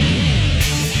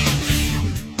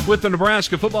With the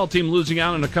Nebraska football team losing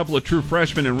out on a couple of true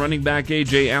freshmen and running back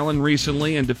A.J. Allen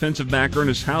recently and defensive back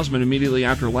Ernest Hausman immediately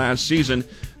after last season,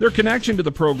 their connection to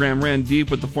the program ran deep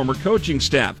with the former coaching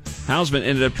staff. Hausman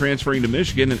ended up transferring to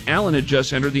Michigan, and Allen had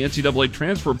just entered the NCAA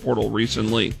transfer portal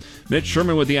recently. Mitch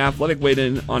Sherman with The Athletic weighed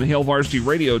in on Hail Varsity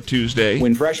Radio Tuesday.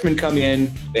 When freshmen come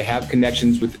in, they have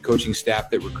connections with the coaching staff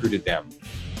that recruited them.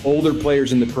 Older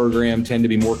players in the program tend to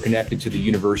be more connected to the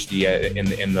university and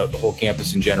the whole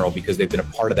campus in general because they've been a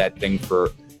part of that thing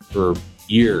for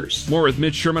years. More with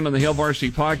Mitch Sherman on the Hail Varsity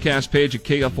podcast page at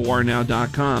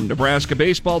KFORnow.com. Nebraska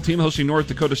baseball team hosting North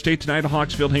Dakota State tonight at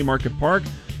Hawksfield Haymarket Park.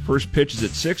 First pitch is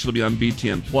at 6. It'll be on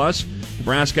BTN+.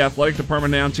 Nebraska Athletic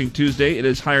Department announcing Tuesday it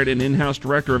has hired an in-house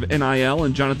director of NIL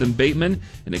and Jonathan Bateman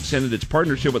and extended its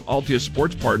partnership with Altius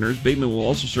Sports Partners. Bateman will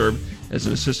also serve as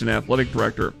an assistant athletic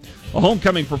director. A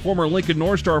homecoming for former Lincoln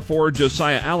North Star forward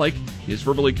Josiah Allick. He is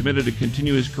verbally committed to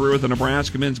continue his career with the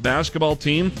Nebraska men's basketball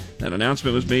team. That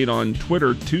announcement was made on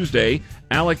Twitter Tuesday.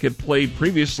 Allick had played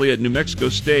previously at New Mexico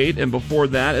State and before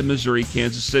that at Missouri,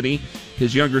 Kansas City.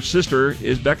 His younger sister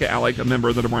is Becca Allick, a member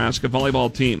of the Nebraska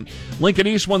volleyball team. Lincoln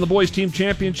East won the boys team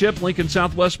championship. Lincoln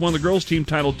Southwest won the girls team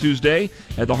title Tuesday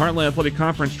at the Heartland Athletic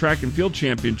Conference Track and Field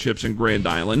Championships in Grand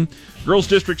Island. Girls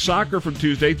District Soccer from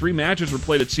Tuesday. 3 matches were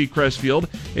played at Seacrest Field.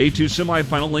 A2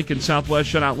 semifinal, Lincoln Southwest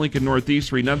shut out Lincoln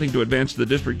Northeast 3-0 to advance to the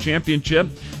district championship.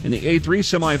 In the A3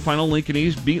 semifinal, Lincoln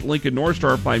East beat Lincoln North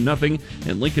Star 5-0,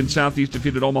 and Lincoln Southeast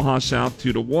defeated Omaha South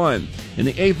 2-1. In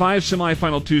the A5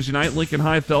 semifinal Tuesday night, Lincoln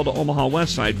High fell to Omaha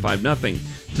West Side 5-0.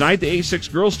 Tonight, the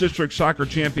A6 Girls District Soccer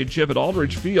Championship at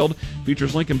Aldridge Field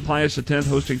features Lincoln Pius X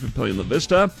hosting Papillion La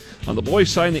Vista. On the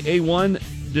boys' side, in the A1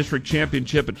 District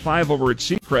Championship at 5 over at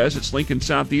Seacrest, it's Lincoln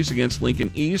Southeast against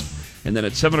Lincoln East. And then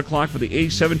at 7 o'clock for the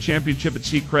A7 Championship at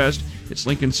Seacrest, it's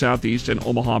Lincoln Southeast and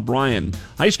Omaha Bryan.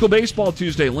 High school baseball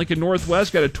Tuesday, Lincoln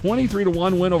Northwest got a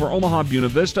 23-1 win over Omaha Buena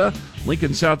Vista.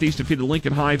 Lincoln Southeast defeated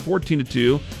Lincoln High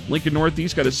 14-2. Lincoln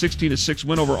Northeast got a 16-6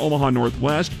 win over Omaha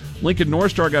Northwest. Lincoln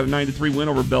North Star got a 9-3 win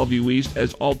over Bellevue East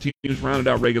as all teams rounded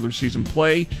out regular season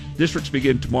play. Districts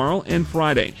begin tomorrow and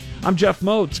Friday. I'm Jeff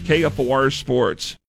Moats, KFOR Sports.